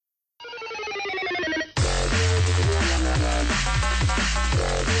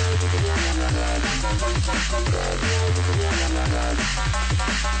Hello.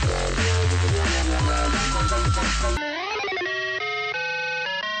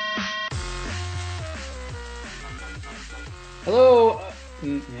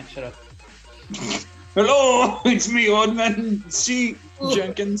 Shut up. Hello, it's me, Old Man C.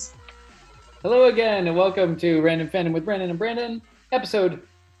 Jenkins. Hello again, and welcome to Random Fandom with Brandon and Brandon, episode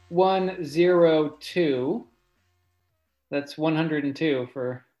 102. That's 102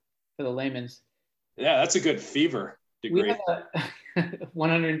 for the layman's. Yeah, that's a good fever degree.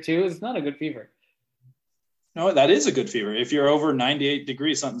 102 is not a good fever. No, that is a good fever. If you're over 98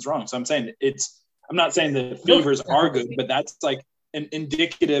 degrees, something's wrong. So I'm not saying that fevers are good, but that's like an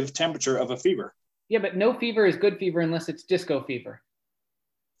indicative temperature of a fever. Yeah, but no fever is good fever unless it's disco fever.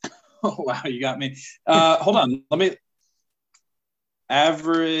 Oh, wow, you got me. Hold on. Let me...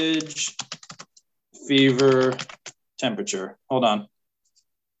 Average fever temperature. Hold on.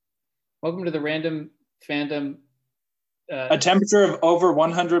 Welcome to the Random Fandom. A temperature of over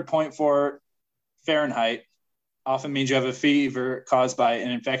 100.4 Fahrenheit often means you have a fever caused by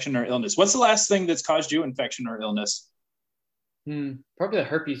an infection or illness. What's the last thing that's caused you infection or illness? Probably the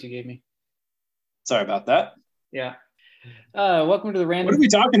herpes you gave me. Sorry about that. Yeah. Welcome to the Random. What are we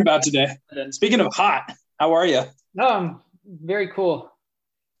talking about today? Speaking of hot, how are you? Very cool.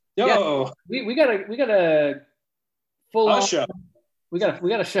 Yo, yeah, we got a full on show. We got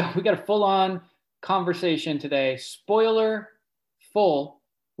a full on conversation today. Spoiler full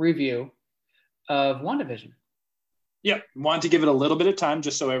review of WandaVision. Yeah, want to give it a little bit of time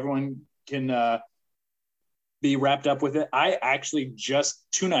just so everyone can be wrapped up with it. I actually just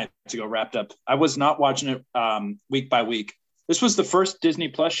 2 nights ago wrapped up. I was not watching it week by week. This was the first Disney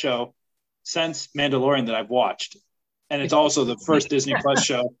Plus show since Mandalorian that I've watched. And it's also the first Disney Plus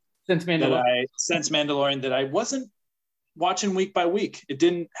show since Mandalorian that I wasn't watching week by week. It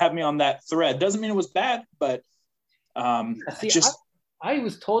didn't have me on that thread. Doesn't mean it was bad, but I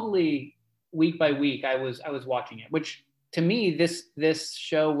was totally week by week. I was watching it, which to me this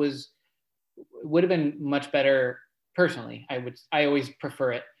show would have been much better personally. I always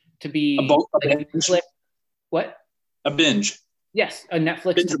prefer it to be a binge. What? A binge. Yes, a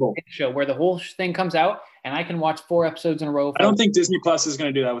Netflix show where the whole thing comes out and I can watch 4 episodes in a row. I don't think Disney Plus is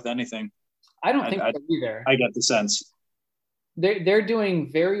going to do that with anything. I don't think so either. I get the sense. They're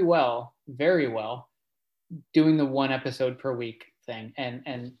doing very well doing the 1 episode per week thing.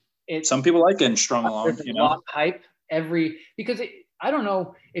 And it's some people like getting strung along, a lot of hype because I don't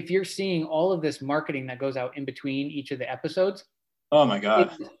know if you're seeing all of this marketing that goes out in between each of the episodes. Oh my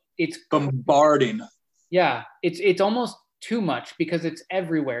God. It's bombarding. Yeah. It's almost too much because it's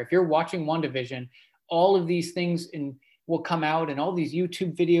everywhere. If you're watching WandaVision, all of these things will come out and all these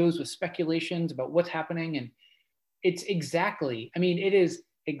YouTube videos with speculations about what's happening. And it is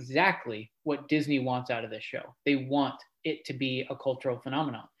exactly what Disney wants out of this show. They want it to be a cultural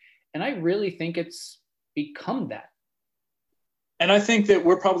phenomenon. And I really think it's become that. And I think that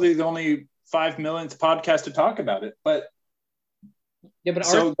we're probably the only 5 millionth podcast to talk about it. But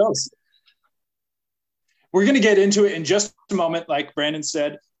so it goes. We're going to get into it in just a moment. Like Brandon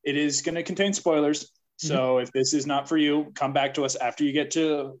said, it is going to contain spoilers. So if this is not for you, come back to us after you get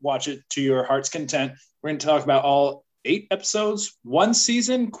to watch it to your heart's content. We're going to talk about all 8 episodes, 1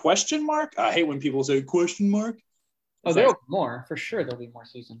 season, ? I hate when people say ? Oh, there'll be more. For sure there'll be more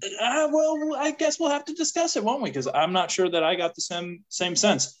seasons. Well, I guess we'll have to discuss it, won't we? Because I'm not sure that I got the same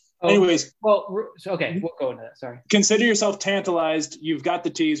sense. Oh, anyways. Well, okay, we'll go into that. Sorry. Consider yourself tantalized. You've got the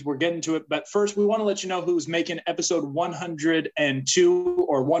tease. We're getting to it. But first, we want to let you know who's making episode 102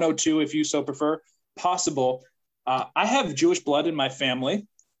 or 102, if you so prefer, possible. I have Jewish blood in my family.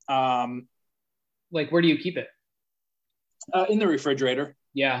 Like, where do you keep it? In the refrigerator.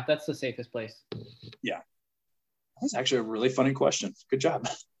 Yeah, that's the safest place. Yeah. That's actually a really funny question. Good job.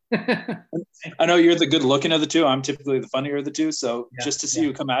 I know you're the good looking of the two. I'm typically the funnier of the two. So just to see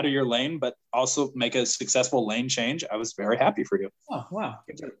you come out of your lane, but also make a successful lane change, I was very happy for you. Oh, wow.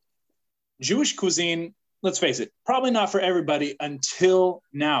 Jewish cuisine, let's face it, probably not for everybody until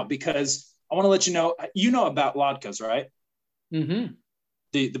now, because I want to let you know about latkes, right? Mm-hmm.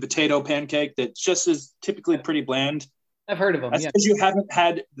 The potato pancake that just is typically pretty bland. I've heard of them. That's because you haven't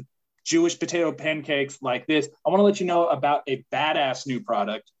had Jewish potato pancakes like this. I want to let you know about a badass new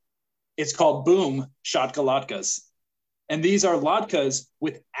product. It's called Boom Shatka Latkes. And these are latkes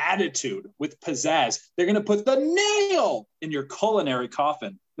with attitude, with pizzazz. They're going to put the nail in your culinary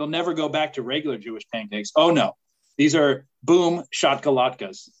coffin. You'll never go back to regular Jewish pancakes. Oh, no. These are Boom Shatka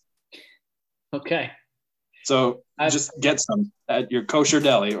Latkes. Okay. So just get some at your kosher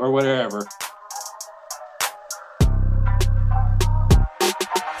deli or whatever.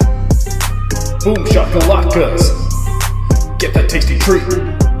 Boom shakalakas. Get that tasty treat.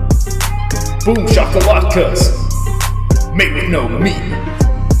 Boom shakalakas. Made with no meat.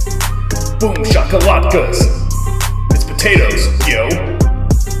 Boom shakalakas. It's potatoes, yo.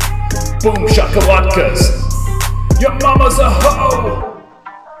 Boom shakalakas. Your mama's a hoe.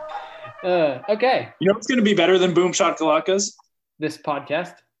 Okay. You know what's going to be better than Boom Shakalakas? This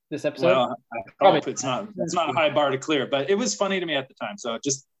podcast, this episode. Well, I hope it's not a high bar to clear, but it was funny to me at the time. So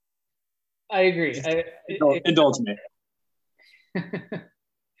just. I agree. Indulge me.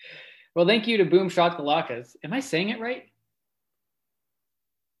 Well, thank you to Boom Shakalakas. Am I saying it right?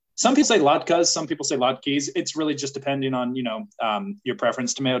 Some people say latkes, some people say latkes. It's really just depending on, your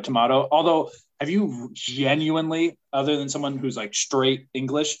preference, tomato. Although, have you genuinely, other than someone who's like straight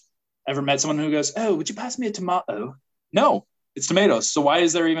English, ever met someone who goes, "Oh, would you pass me a tomato?" No, it's tomatoes. So why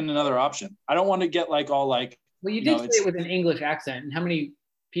is there even another option? I don't want to get like all like. Well, you did say it with an English accent. And how many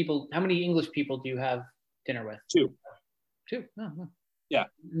English people do you have dinner with? Two. Oh. Yeah.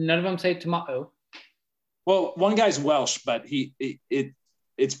 None of them say tomato. Well, one guy's Welsh, but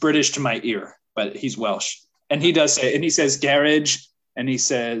it's British to my ear, but he's Welsh. And he does say, and he says garage, and he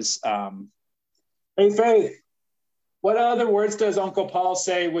says, "Hey, Faith, what other words does Uncle Paul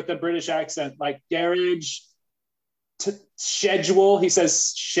say with a British accent? Like garage, schedule." He says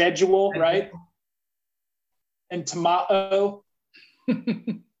schedule, right? And tomato.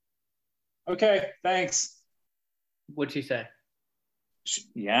 Okay, thanks. What'd she say?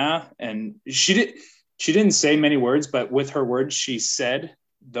 Yeah, and she didn't say many words, but with her words, she said,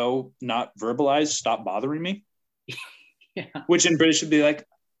 though not verbalized, "Stop bothering me." Yeah. Which in British would be like,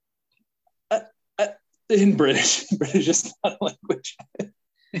 in British is not a language.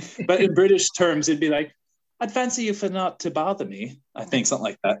 But in British terms, it'd be like, "I'd fancy you for not to bother me." I think something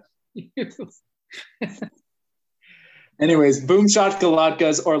like that. Anyways, Boom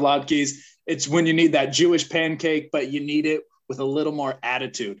Shakalakas or latkes. It's when you need that Jewish pancake, but you need it with a little more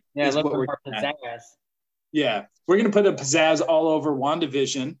attitude. Yeah, a little more pizzazz. Yeah, we're going to put a pizzazz all over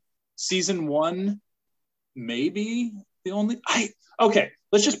WandaVision. Season 1, maybe the only... Okay,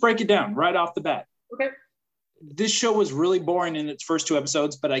 let's just break it down right off the bat. Okay. This show was really boring in its first 2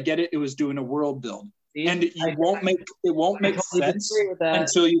 episodes, but I get it. It was doing a world build. And it won't make sense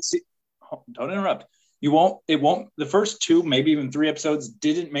until you see... Don't interrupt. The first 2, maybe even 3 episodes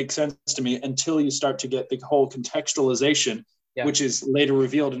didn't make sense to me until you start to get the whole contextualization, which is later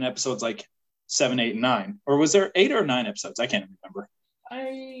revealed in episodes like 7, 8, and 9. Or was there 8 or 9 episodes? I can't remember.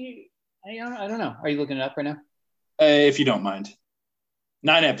 I don't know. Are you looking it up right now? If you don't mind.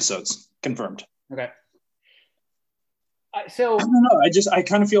 9 episodes confirmed. Okay. So I don't know. I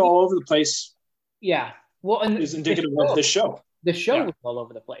kind of feel all over the place. Yeah. Well, and is indicative of the show. The show was all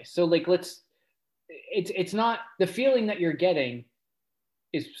over the place. So like, it's not, the feeling that you're getting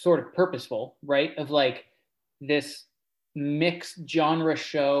is sort of purposeful, right? Of like this mixed genre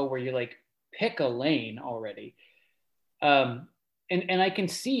show where you like pick a lane already. And I can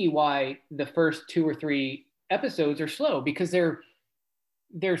see why the first 2 or 3 episodes are slow, because they're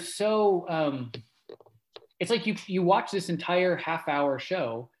so it's like you watch this entire half-hour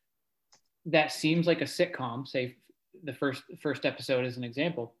show that seems like a sitcom, say the first episode as an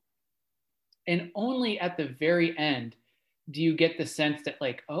example, and only at the very end do you get the sense that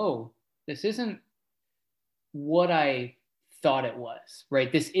like, oh, this isn't what I thought it was,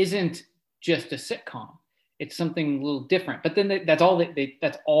 right? This isn't just a sitcom. It's something a little different. But then that's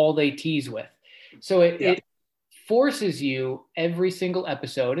all they tease with. So it forces you every single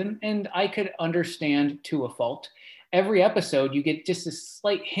episode, and I could understand to a fault. Every episode you get just a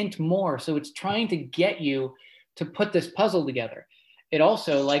slight hint more. So it's trying to get you to put this puzzle together. It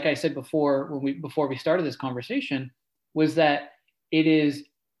also, like I said before we started this conversation, was that it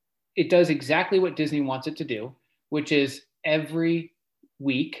does exactly what Disney wants it to do, which is every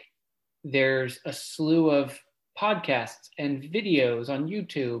week there's a slew of podcasts and videos on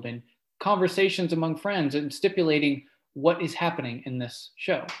YouTube and conversations among friends and stipulating what is happening in this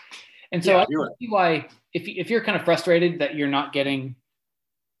show. And so I can see why, if you're kind of frustrated that you're not getting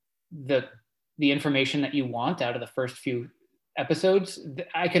the information that you want out of the first few episodes,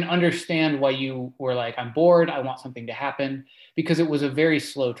 I can understand why you were like, I'm bored, I want something to happen, because it was a very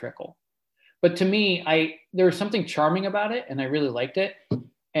slow trickle. But to me, there was something charming about it, and I really liked it.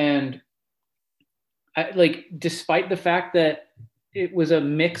 And despite the fact that it was a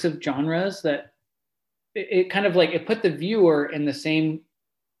mix of genres, that it kind of like, it put the viewer in the same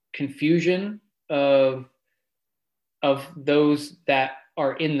confusion of those that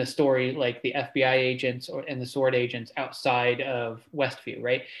are in the story, like the FBI agents and the SWORD agents outside of Westview,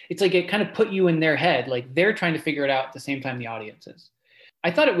 right? It's like it kind of put you in their head, like they're trying to figure it out at the same time the audience is.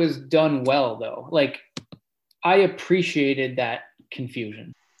 I thought it was done well though. Like I appreciated that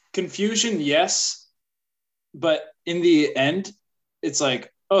confusion. Confusion, yes, but in the end, it's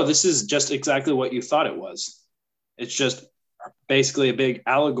like, oh, this is just exactly what you thought it was. It's just basically a big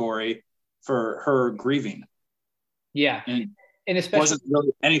allegory for her grieving. Yeah. And especially wasn't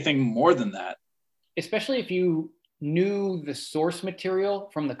really anything more than that. Especially if you knew the source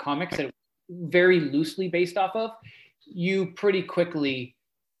material from the comics that it was very loosely based off of, you pretty quickly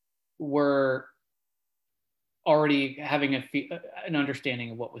were already having an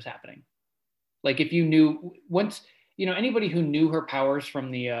understanding of what was happening. Like if you knew once, anybody who knew her powers from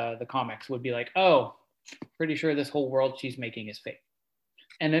the comics would be like, oh, pretty sure this whole world she's making is fake.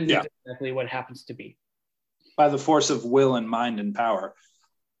 And then that's exactly what happens to be. By the force of will and mind and power.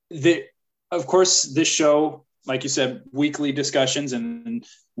 Of course, this show, like you said, weekly discussions, and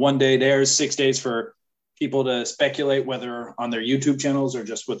one day it airs, 6 days for people to speculate, whether on their YouTube channels or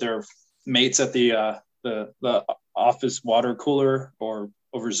just with their mates at the office water cooler or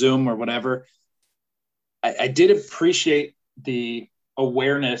over Zoom or whatever. I did appreciate the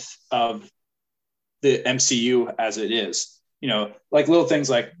awareness of the MCU as it is, like little things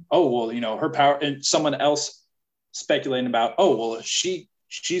like, oh, well, her power, and someone else speculating about, oh, well,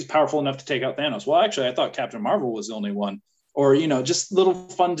 she's powerful enough to take out Thanos. Well, actually, I thought Captain Marvel was the only one, or, just little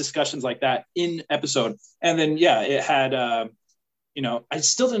fun discussions like that in episode. And then, it had, I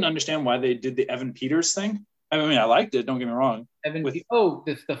still didn't understand why they did the Evan Peters thing. I mean, I liked it. Don't get me wrong. The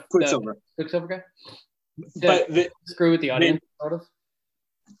Quicksilver. Quicksilver guy. But screw with the audience, sort of.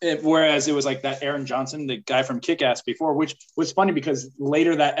 Whereas it was like that Aaron Johnson, the guy from Kick-Ass before, which was funny because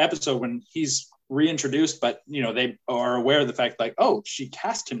later that episode when he's reintroduced, but they are aware of the fact like, oh, she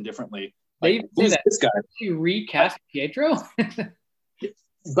cast him differently. Like, who's this guy? She recast Pietro.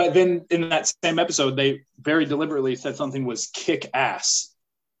 But then in that same episode, they very deliberately said something was kick-ass.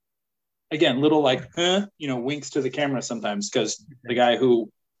 Again, little like, winks to the camera sometimes because the guy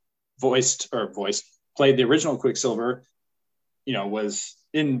who played the original Quicksilver, was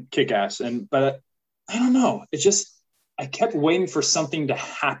in Kick-Ass. But I don't know. It's just, I kept waiting for something to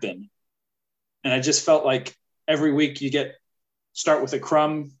happen. And I just felt like every week start with a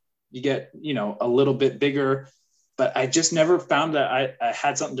crumb, you get, a little bit bigger, but I just never found that I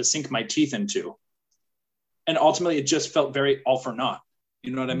had something to sink my teeth into. And ultimately it just felt very all for naught.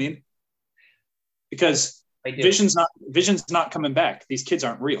 You know what I mean? Because Vision's not coming back. These kids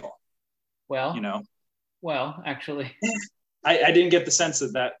aren't real. Well, well, actually, I didn't get the sense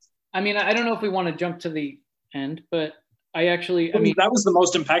of that. I mean, I don't know if we want to jump to the end, but I mean, that was the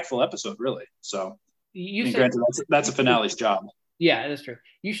most impactful episode, really. So, granted, that's a finale's job. Yeah, that's true.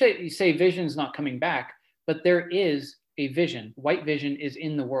 You say Vision's not coming back, but there is a Vision. White Vision is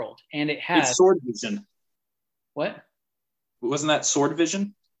in the world, and it's Sword Vision. What? Wasn't that Sword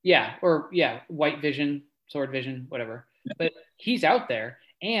Vision? Yeah, White Vision, Sword Vision, whatever. Yeah. But he's out there,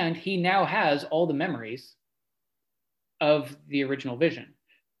 and he now has all the memories of the original Vision.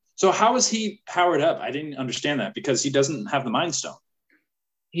 So how is he powered up? I didn't understand that because he doesn't have the Mind Stone.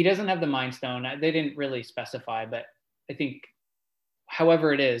 He doesn't have the Mind Stone. They didn't really specify, but I think,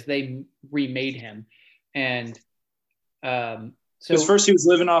 however it is, they remade him. And so because first he was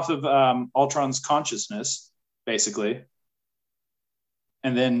living off of Ultron's consciousness, basically.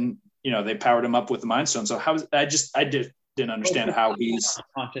 And then, they powered him up with the Mind Stone. So didn't understand how he's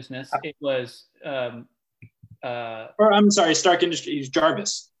consciousness. It was or I'm sorry, Stark Industries,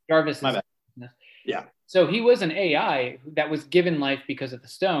 Jarvis. My bad. Yeah. So he was an AI that was given life because of the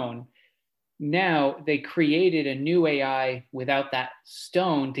stone. Now they created a new AI without that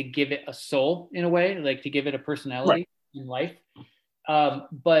stone to give it a soul in a way, like to give it a personality in life.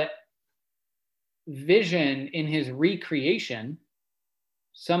 But Vision in his recreation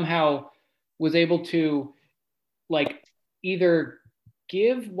somehow was able to like either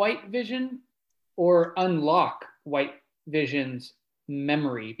give White Vision or unlock White Vision's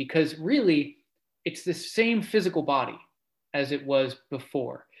memory, because really it's the same physical body as it was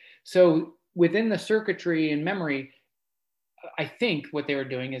before. So within the circuitry and memory, I think what they were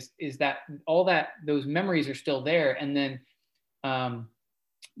doing is that those memories are still there. And then,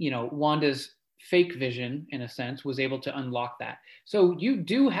 Wanda's fake Vision, in a sense, was able to unlock that. So you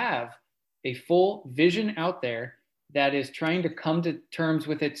do have a full Vision out there that is trying to come to terms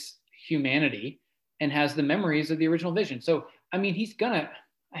with its humanity and has the memories of the original Vision. So, I mean, I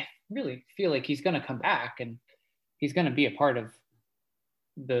really feel like he's going to come back and he's going to be a part of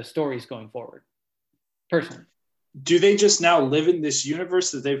the stories going forward, personally. Do they just now live in this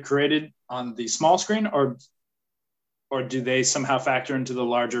universe that they've created on the small screen, or do they somehow factor into the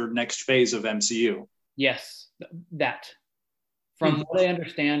larger next phase of MCU? Yes, that From what I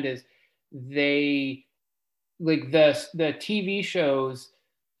understand is they like the TV shows,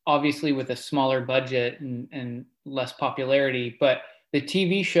 obviously with a smaller budget and less popularity, but the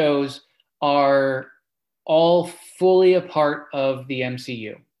TV shows are all fully a part of the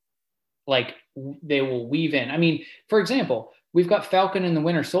MCU. Like they will weave in. I mean, for example, we've got Falcon and the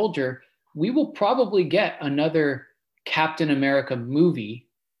Winter Soldier. We will probably get another Captain America movie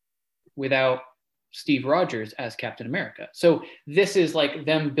without Steve Rogers as Captain America. So this is like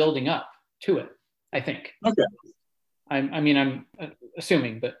them building up to it, I think. Okay. I'm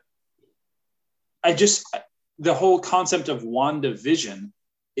assuming, but the whole concept of WandaVision,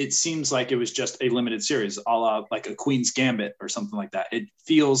 it seems like it was just a limited series, a la like a Queen's Gambit or something like that. It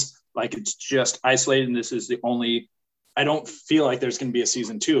feels like it's just isolated, and this is the only. I don't feel like there's going to be a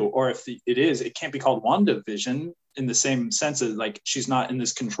season 2, or if it is, it can't be called WandaVision in the same sense as like she's not in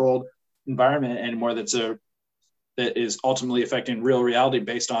this controlled environment anymore. That is ultimately affecting real reality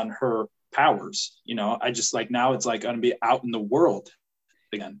based on her powers. You know, I just like now it's like going to be out in the world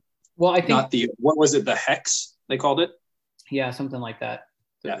again. Well, I think not what was it? The Hex they called it. Yeah, something like that.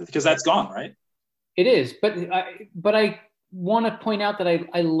 Yeah, because that's gone, right? It is, but I want to point out that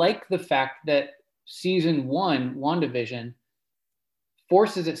I like the fact that season 1, WandaVision,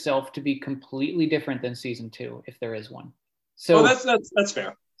 forces itself to be completely different than season 2, if there is one. So that's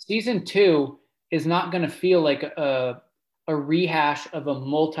fair. Season 2 is not going to feel like a rehash of a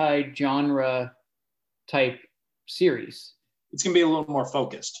multi-genre type series. It's going to be a little more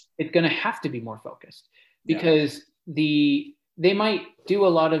focused. It's going to have to be more focused because they might do a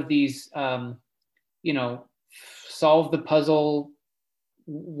lot of these, solve the puzzle,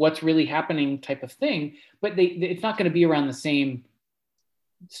 what's really happening type of thing, but it's not going to be around the same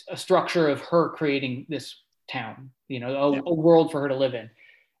structure of her creating this town, a world for her to live in.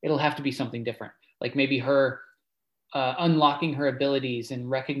 It'll have to be something different, like maybe her unlocking her abilities and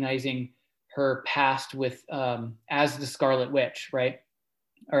recognizing her past with as the Scarlet Witch, right?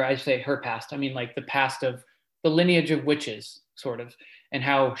 Or I say her past. I mean, like the past of the lineage of witches, sort of, and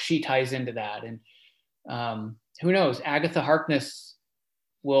how she ties into that. And who knows? Agatha Harkness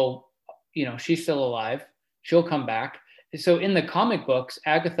will, she's still alive. She'll come back. So in the comic books,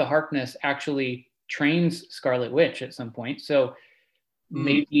 Agatha Harkness actually trains Scarlet Witch at some point. So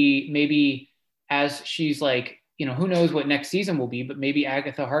maybe as she's like, who knows what next season will be, but maybe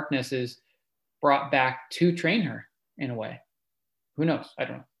Agatha Harkness is brought back to train her in a way. Who knows? I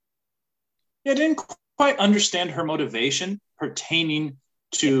don't know. Yeah, I didn't quite understand her motivation pertaining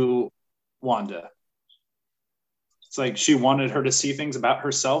to Wanda. It's like she wanted her to see things about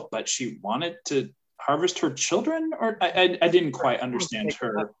herself, but she wanted to harvest her children, or I didn't quite understand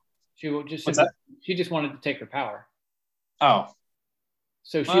her. She just wanted to take her power. Oh,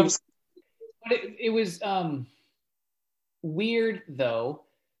 so it was weird though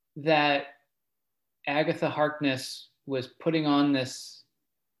that Agatha Harkness was putting on this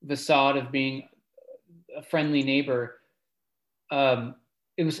facade of being a friendly neighbor. I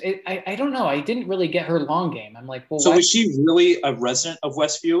don't know. I didn't really get her long game. I'm like, well, so was she really a resident of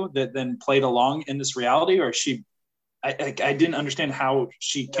Westview that then played along in this reality, or I didn't understand how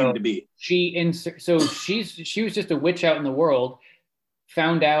she came to be. She was just a witch out in the world.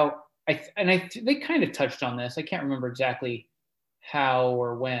 Found out, they kind of touched on this. I can't remember exactly how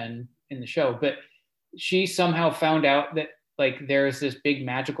or when in the show, but she somehow found out that like there's this big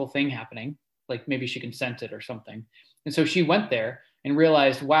magical thing happening. Like maybe she can sense it or something, and so she went there and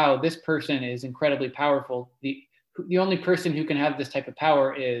realized, wow, this person is incredibly powerful. The only person who can have this type of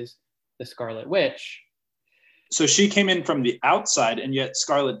power is the Scarlet Witch. So she came in from the outside, and yet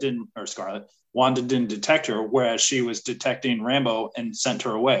Wanda didn't detect her, whereas she was detecting Rambo and sent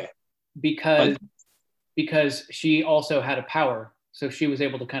her away. Because she also had a power, so she was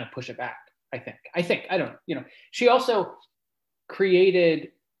able to kind of push it back, I think. I don't know. She also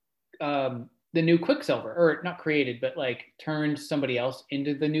created the new Quicksilver, or not created, but like turned somebody else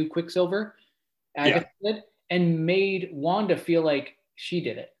into the new Quicksilver, Agatha did, and made Wanda feel like she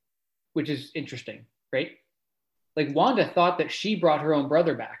did it, which is interesting, right? Like Wanda thought that she brought her own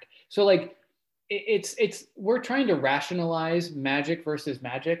brother back. So like it's we're trying to rationalize magic versus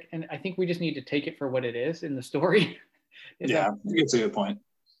magic, and I think we just need to take it for what it is in the story. It's a good point.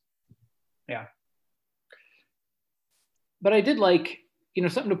 Yeah. But I did like,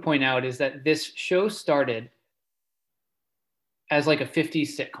 something to point out is that this show started as like a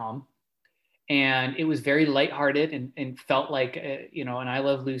 50s sitcom, and it was very lighthearted and felt like, an I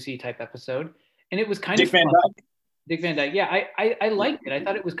Love Lucy type episode. And it was kind of fun. Dick Van Dyke. Yeah, I liked it. I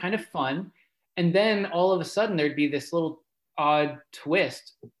thought it was kind of fun. And then all of a sudden there'd be this little odd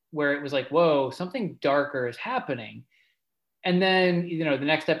twist where it was like, whoa, something darker is happening. And then, you know, the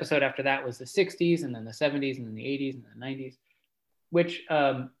next episode after that was the 60s, and then the 70s, and then the 80s, and the 90s, which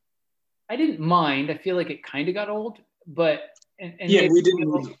I didn't mind. I feel like it kind of got old, but yeah, we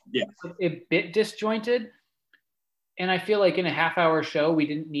didn't. Yeah, a bit disjointed. And I feel like in a half-hour show, we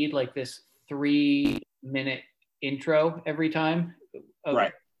didn't need like this 3-minute intro every time.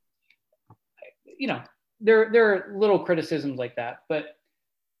 Right. You know, there are little criticisms like that, but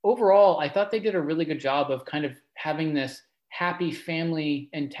overall, I thought they did a really good job of kind of having this happy family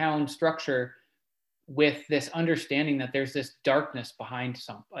and town structure with this understanding that there's this darkness behind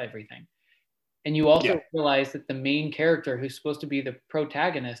everything. And you also realize that the main character who's supposed to be the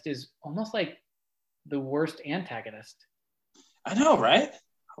protagonist is almost like the worst antagonist. I know, right?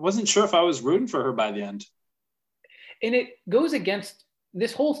 I wasn't sure if I was rooting for her by the end. And it goes against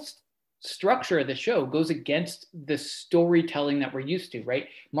this whole structure of the show, goes against the storytelling that we're used to, right?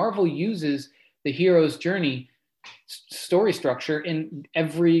 Marvel uses the hero's journey story structure in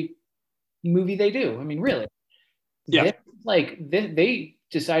every movie they do. I mean, really. Yeah. They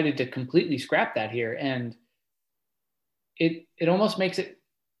decided to completely scrap that here, and it almost makes it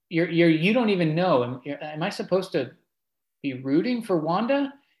you don't even know. Am I supposed to be rooting for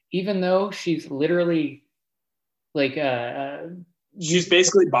Wanda, even though she's literally like she's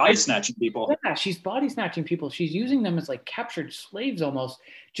basically body snatching people. Yeah, she's body snatching people. She's using them as like captured slaves almost,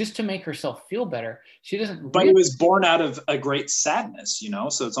 just to make herself feel better. She doesn't. But it was born out of a great sadness, you know.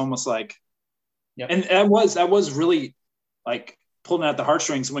 So it's almost like, and that was really like pulling at the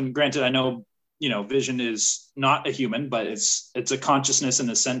heartstrings. When granted, I know, you know, Vision is not a human, but it's a consciousness and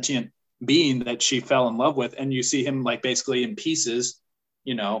a sentient being that she fell in love with, and you see him like basically in pieces,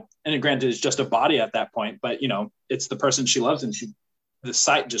 you know. And granted, it's just a body at that point, but you know, it's the person she loves, and the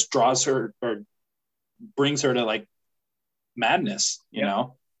sight just draws her or brings her to like madness, you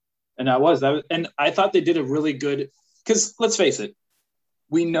know. And that was, and I thought they did a really good, because let's face it,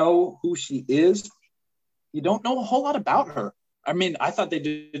 we know who she is. You don't know a whole lot about her. I mean, I thought they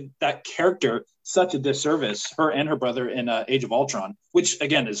did that character such a disservice, her and her brother, in Age of Ultron, which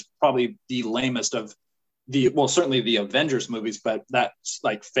again is probably the lamest of certainly the Avengers movies, but that's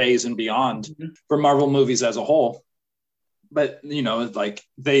like phase and beyond for Marvel movies as a whole. But you know, like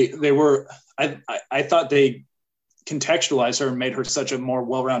they were, I thought they contextualized her and made her such a more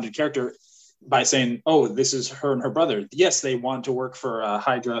well-rounded character by saying, oh, this is her and her brother. Yes, they want to work for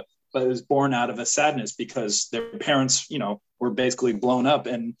Hydra, but it was born out of a sadness because their parents, you know, were basically blown up,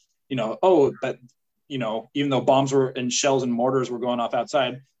 and you know, but you know, even though bombs were and shells and mortars were going off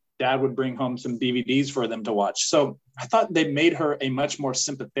outside, Dad would bring home some DVDs for them to watch. So I thought they made her a much more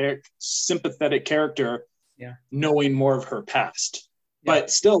sympathetic character, knowing more of her past. But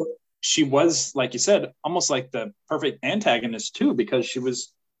still, she was, like you said, almost like the perfect antagonist too, because she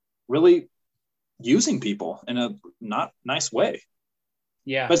was really using people in a not nice way.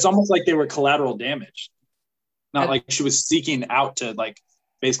 Yeah. But it's almost like they were collateral damage. Not like she was seeking out to like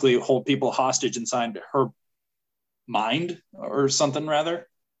basically hold people hostage inside her mind or something, rather.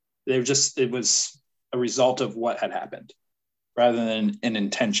 It was a result of what had happened rather than an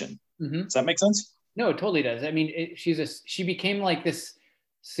intention. Does that make sense? No, it totally does. I mean, she became like this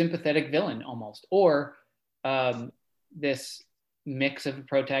sympathetic villain almost, or this mix of a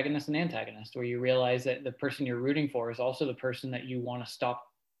protagonist and antagonist, where you realize that the person you're rooting for is also the person that you want to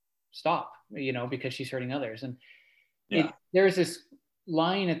stop, you know, because she's hurting others. And there's this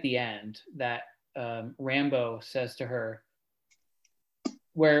line at the end that Rambo says to her,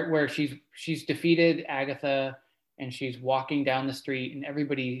 where she's defeated Agatha, and she's walking down the street, and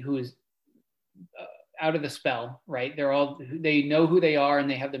everybody who is out of the spell, right? They know who they are, and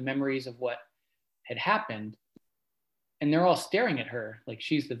they have the memories of what had happened, and they're all staring at her like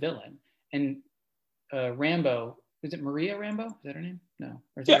she's the villain. And Rambo, is it Maria Rambo? Is that her name? No.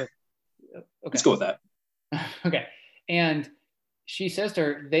 Or is okay. Let's go with that. Okay. And she says to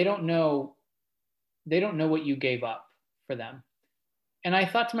her, they don't know what you gave up for them. And I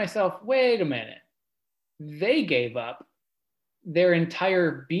thought to myself, wait a minute. They gave up their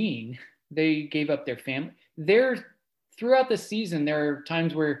entire being. They gave up their family. Throughout the season, there are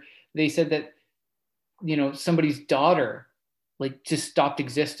times where they said that, you know, somebody's daughter like just stopped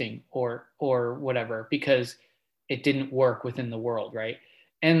existing or whatever because it didn't work within the world, right?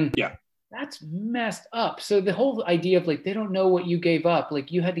 And that's messed up. So the whole idea of like, they don't know what you gave up,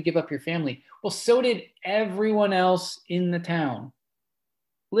 like you had to give up your family. Well, so did everyone else in the town.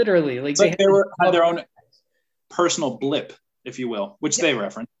 Literally, like they had their own personal blip, if you will, which they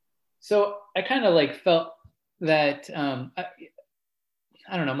reference. So I kind of like felt that I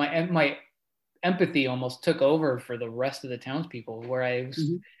don't know, my empathy almost took over for the rest of the townspeople, where I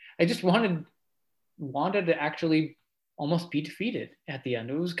just wanted to actually almost be defeated at the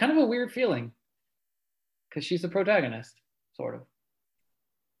end. It was kind of a weird feeling because she's the protagonist, sort of.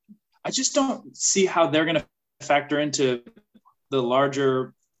 I just don't see how they're going to factor into the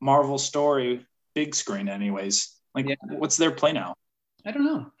larger Marvel story, big screen anyways. Like, yeah. What's their play now? I don't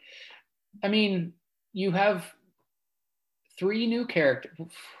know. I mean, you have 3 new characters.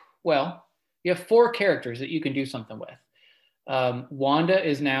 Well, you have 4 characters that you can do something with. Wanda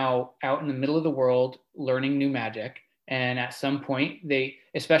is now out in the middle of the world learning new magic. And at some point, they,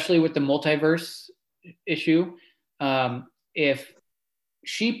 especially with the multiverse issue, if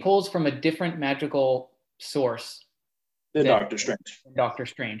she pulls from a different magical source than Doctor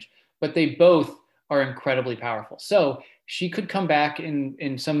Strange, but they both are incredibly powerful. So she could come back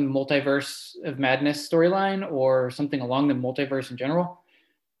in some multiverse of madness storyline or something along the multiverse in general.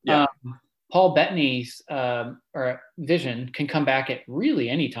 Yeah. Paul Bettany's or Vision can come back at really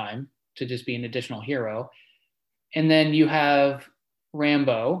any time to just be an additional hero. And then you have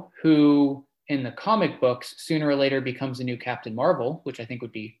Rambeau, who in the comic books sooner or later becomes a new Captain Marvel, which I think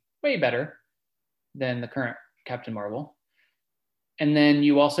would be way better than the current Captain Marvel. And then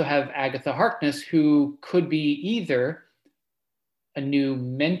you also have Agatha Harkness, who could be either a new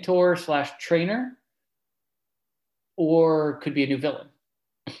mentor / trainer or could be a new villain.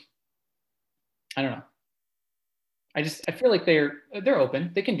 I don't know. I feel like they're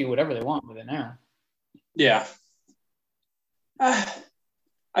open. They can do whatever they want with it now. Yeah.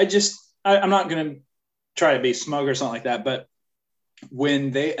 I'm not going to try to be smug or something like that, but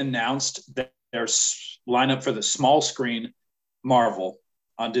when they announced their lineup for the small screen Marvel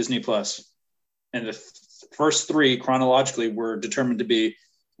on Disney Plus, and the first 3 chronologically were determined to be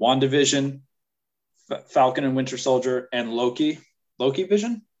WandaVision, Falcon and Winter Soldier, and Loki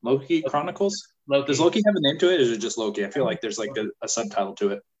Chronicles. Loki. Does Loki have a name to it, or is it just Loki? I feel like there's like a subtitle to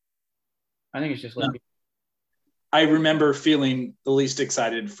it. I think it's just Loki. I remember feeling the least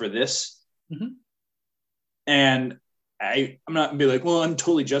excited for this. Mm-hmm. And I'm not going to be like, well, I'm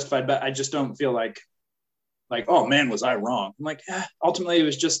totally justified, but I just don't feel like, oh man, was I wrong? I'm like, ultimately it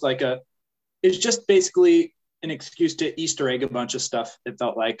was just like it's just basically an excuse to Easter egg a bunch of stuff. It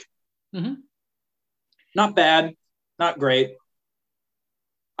felt like. Mm-hmm. Not bad, not great.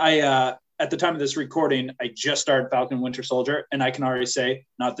 At the time of this recording, I just started Falcon Winter Soldier, and I can already say,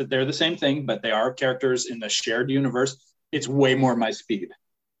 not that they're the same thing, but they are characters in the shared universe. It's way more my speed.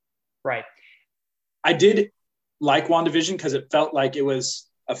 Right. I did like WandaVision because it felt like it was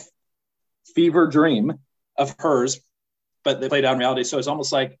a fever dream of hers, but they played out in reality. So it's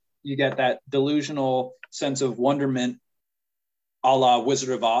almost like you get that delusional sense of wonderment a la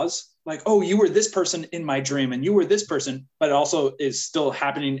Wizard of Oz. Like, oh, you were this person in my dream and you were this person, but it also is still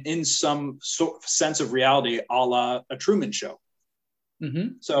happening in some sense of reality a la a Truman Show.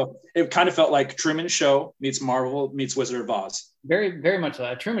 Mm-hmm. So it kind of felt like Truman Show meets Marvel meets Wizard of Oz. Very, very much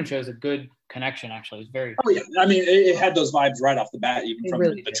so. Truman Show is a good connection, actually. It's very. Oh, yeah. I mean, it had those vibes right off the bat, even from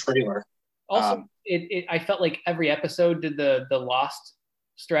really the trailer. Also, I felt like every episode did the Lost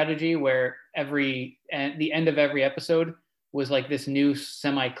strategy where the end of every episode was like this new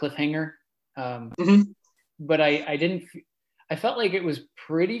semi cliffhanger. Mm-hmm. But I felt like it was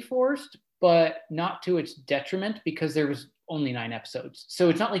pretty forced, but not to its detriment because there was only 9 episodes. So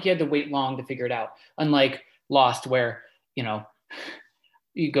it's not like you had to wait long to figure it out. Unlike Lost, where,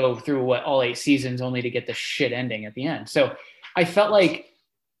 you go through all 8 seasons only to get the shit ending at the end. So I felt like,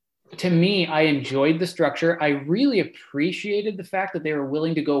 to me, I enjoyed the structure. I really appreciated the fact that they were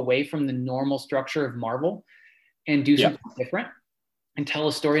willing to go away from the normal structure of Marvel and do something different and tell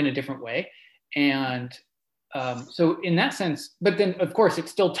a story in a different way. And so in that sense, but then of course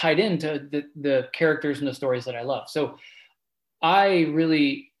it's still tied into the characters and the stories that I love. So I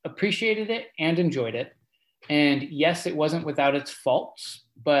really appreciated it and enjoyed it. And yes, it wasn't without its faults,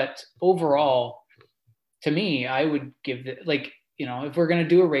 but overall, to me, I would give it if we're going to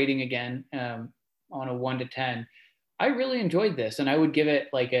do a rating again on a 1 to 10, I really enjoyed this, and I would give it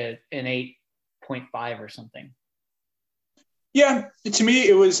like an 8.5 or something. Yeah, to me,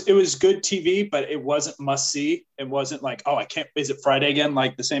 it was good TV, but it wasn't must see. It wasn't like, oh, is it Friday again?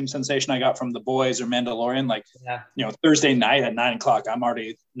 Like the same sensation I got from The Boys or Mandalorian. Like, Thursday night at 9:00, I'm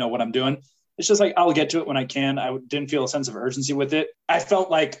already know what I'm doing. It's just like, I'll get to it when I can. I didn't feel a sense of urgency with it. I felt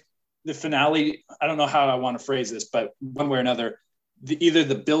like the finale, I don't know how I want to phrase this, but one way or another, either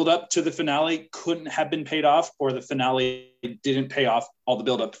the build up to the finale couldn't have been paid off, or the finale didn't pay off all the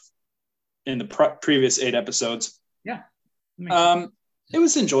build up in the previous 8 episodes. Yeah. It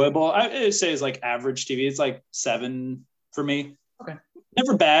was enjoyable. I'd say it's like average TV. It's like 7 for me. Okay.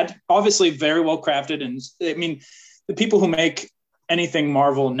 Never bad. Obviously very well crafted. And I mean, the people who make anything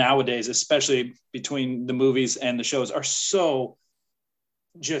Marvel nowadays, especially between the movies and the shows, are so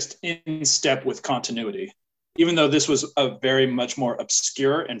just in step with continuity. Even though this was a very much more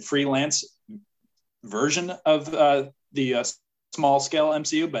obscure and freelance version of the small scale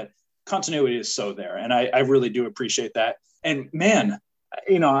MCU, but continuity is so there. And I really do appreciate that. And man,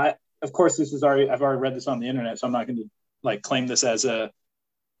 of course, I've already read this on the internet, so I'm not going to like claim this as an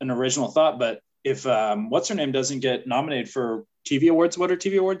original thought, but if what's her name doesn't get nominated for TV awards, what are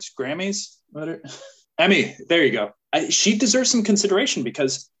TV awards? Grammys? Emmy. There you go. She deserves some consideration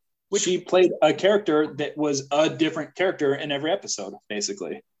because she played a character that was a different character in every episode,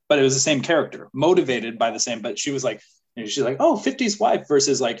 basically. But it was the same character, motivated by the same. But she was like, she's like, oh, 50s wife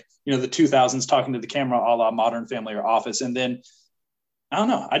versus like, the 2000s talking to the camera, a la Modern Family or Office. And then, I don't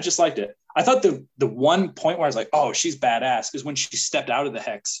know, I just liked it. I thought the one point where I was like, oh, she's badass is when she stepped out of the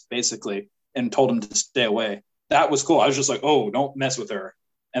hex, basically, and told him to stay away. That was cool. I was just like, oh, don't mess with her.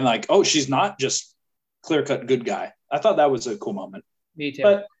 And like, oh, she's not just clear-cut good guy. I thought that was a cool moment. Me too.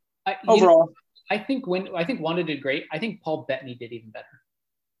 But overall, I think Wanda did great. I think Paul Bettany did even better.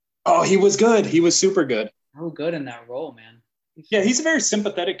 Oh, he was good. He was super good. So good in that role, man. He's a very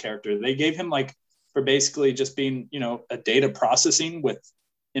sympathetic character. They gave him like for basically just being, a data processing with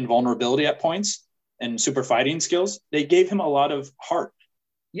invulnerability at points and super fighting skills. They gave him a lot of heart.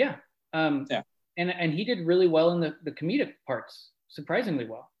 Yeah. And he did really well in the comedic parts, surprisingly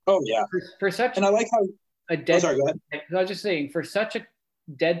well. Oh yeah. For such, and I like how a dead. Go ahead. I was just saying, for such a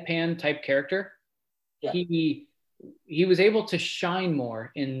deadpan type character, he was able to shine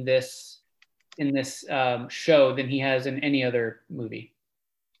more in this show than he has in any other movie.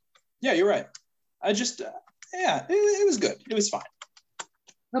 Yeah, you're right. I just it was good. It was fine.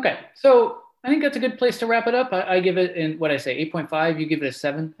 Okay, so I think that's a good place to wrap it up. I give it in what I say 8.5. You give it a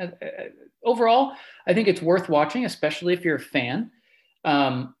 7. Overall, I think it's worth watching, especially if you're a fan.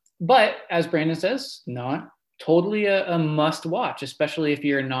 But as Brandon says, not totally a must watch, especially if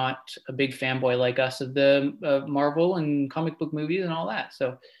you're not a big fanboy like us of the Marvel and comic book movies and all that.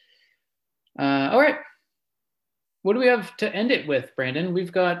 So, all right. What do we have to end it with, Brandon?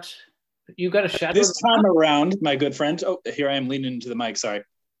 You've got a shadow. This time around, my good friend. Oh, here I am leaning into the mic. Sorry.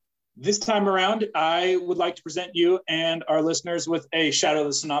 This time around, I would like to present you and our listeners with a Shadow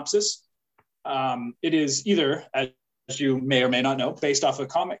the synopsis. It is either, as you may or may not know, based off a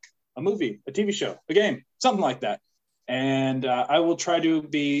comic, a movie, a TV show, a game, something like that. And I will try to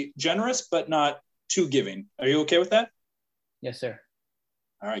be generous, but not too giving. Are you okay with that? Yes, sir.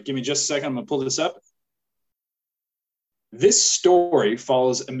 All right, give me just a second. I'm going to pull this up. This story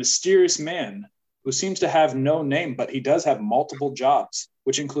follows a mysterious man who seems to have no name, but he does have multiple jobs,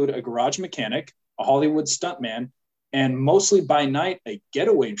 which include a garage mechanic, a Hollywood stuntman, and mostly by night, a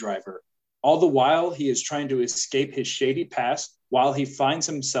getaway driver. All the while, he is trying to escape his shady past while he finds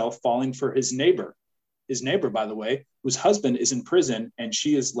himself falling for his neighbor. His neighbor, by the way, whose husband is in prison, and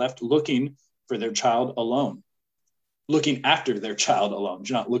she is left looking for their child alone. Looking after their child alone.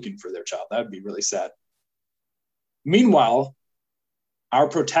 She's not looking for their child. That would be really sad. Meanwhile, our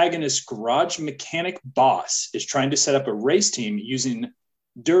protagonist's garage mechanic boss is trying to set up a race team using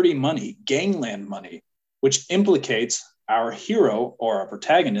dirty money, gangland money, which implicates our hero or our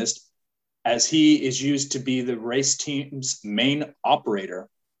protagonist, as he is used to be the race team's main operator.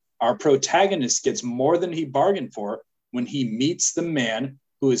 Our protagonist gets more than he bargained for when he meets the man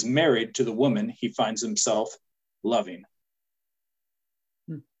who is married to the woman he finds himself loving,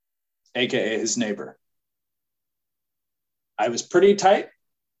 aka his neighbor. I was pretty tight,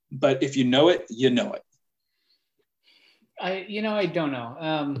 but if you know it, you know it. I don't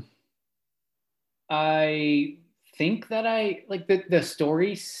know. I think that I like the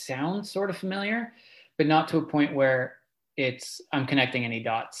story sounds sort of familiar, but not to a point where I'm connecting any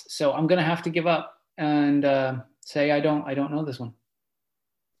dots. So I'm gonna have to give up and say I don't know this one.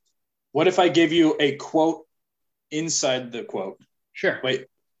 What if I give you a quote inside the quote? Sure. Wait,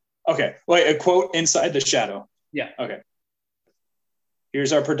 a quote inside the shadow. Yeah. Okay.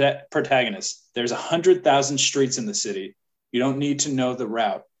 Here's our protagonist. There's 100,000 streets in the city. You don't need to know the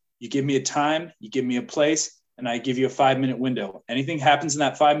route. You give me a time, you give me a place, and I give you a 5-minute window. Anything happens in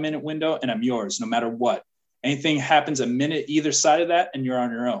that 5-minute window, and I'm yours, no matter what. Anything happens a minute either side of that, and you're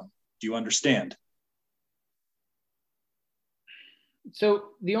on your own. Do you understand? So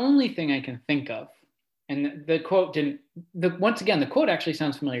the only thing I can think of, and the quote once again, the quote actually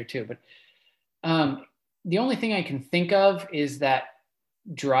sounds familiar too, but the only thing I can think of is that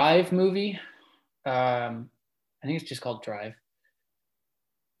Drive movie. I think it's just called Drive.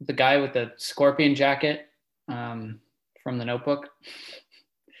 The guy with the scorpion jacket from The Notebook.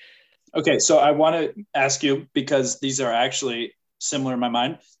 Okay, so I want to ask you, because these are actually similar in my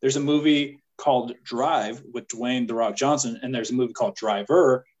mind. There's a movie called Drive with Dwayne The Rock Johnson, and there's a movie called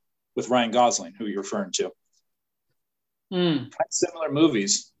Driver with Ryan Gosling, who you're referring to. Similar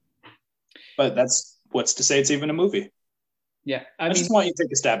movies, but that's what's to say it's even a movie. Yeah, I mean, just want you to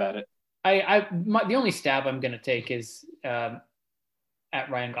take a stab at it. The only stab I'm going to take is at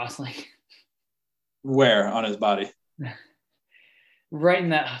Ryan Gosling. Where on his body? Right in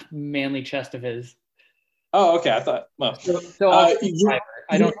that manly chest of his. Oh, okay. I thought. Well, Driver.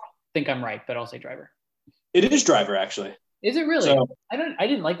 I don't think I'm right, but I'll say Driver. It is Driver, actually. Is it really? So, I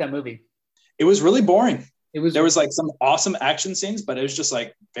didn't like that movie. It was really boring. There was like some awesome action scenes, but it was just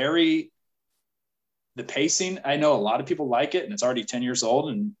like the pacing. I know a lot of people like it, and it's already 10 years old,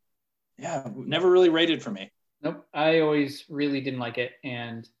 and yeah, never really rated for me. Nope. I always really didn't like it,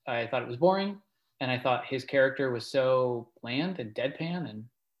 and I thought it was boring, and I thought his character was so bland and deadpan and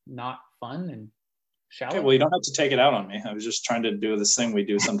not fun and shallow. Okay, well, you don't have to take it out on me. I was just trying to do this thing we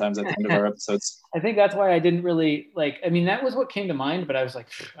do sometimes at the end of our episodes. I think that's why I didn't really that was what came to mind, but I was like,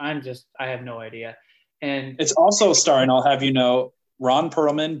 I have no idea. And it's also starring, I'll have you know, Ron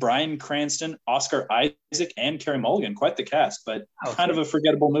Perlman, Bryan Cranston, Oscar Isaac, and Carey Mulligan. Quite the cast, but kind of a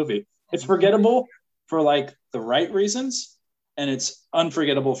forgettable movie. It's forgettable for like the right reasons, and it's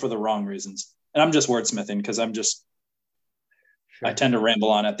unforgettable for the wrong reasons. And I'm just wordsmithing because I tend to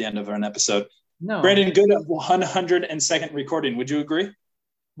ramble on at the end of an episode. No. Brandon, good 102nd recording. Would you agree?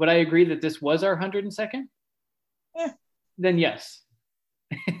 Would I agree that this was our 102nd? Then yes.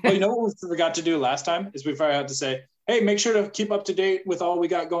 Well, you know what we forgot to do last time is we forgot to say, hey, make sure to keep up to date with all we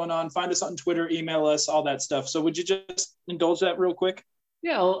got going on. Find us on Twitter, email us, all that stuff. So would you just indulge that real quick?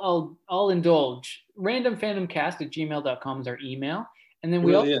 Yeah, I'll indulge. randomfandomcast@gmail.com is our email. And then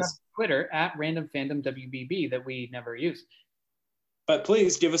we also have Twitter @randomfandomwbb that we never use. But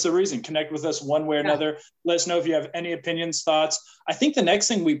please give us a reason. Connect with us one way or another. Let us know if you have any opinions, thoughts. I think the next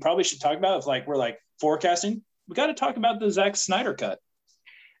thing we probably should talk about, if we're forecasting, we got to talk about the Zack Snyder cut.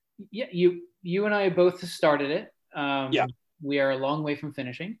 Yeah, you and I both started it. We are a long way from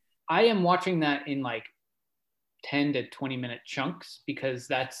finishing. I am watching that in 10 to 20 minute chunks because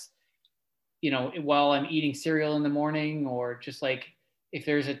that's, while I'm eating cereal in the morning, or just if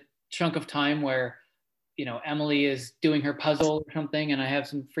there's a chunk of time where, Emily is doing her puzzle or something and I have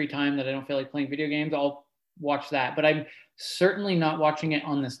some free time that I don't feel like playing video games, I'll watch that. But I'm certainly not watching it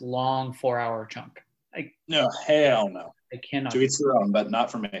on this long 4-hour chunk. No, hell no. I cannot. To each their own, but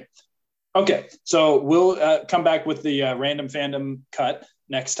not for me. Okay, so we'll come back with the random fandom cut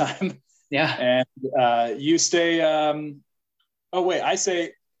next time. Yeah. And you stay. I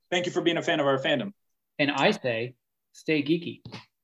say thank you for being a fan of our fandom. And I say stay geeky.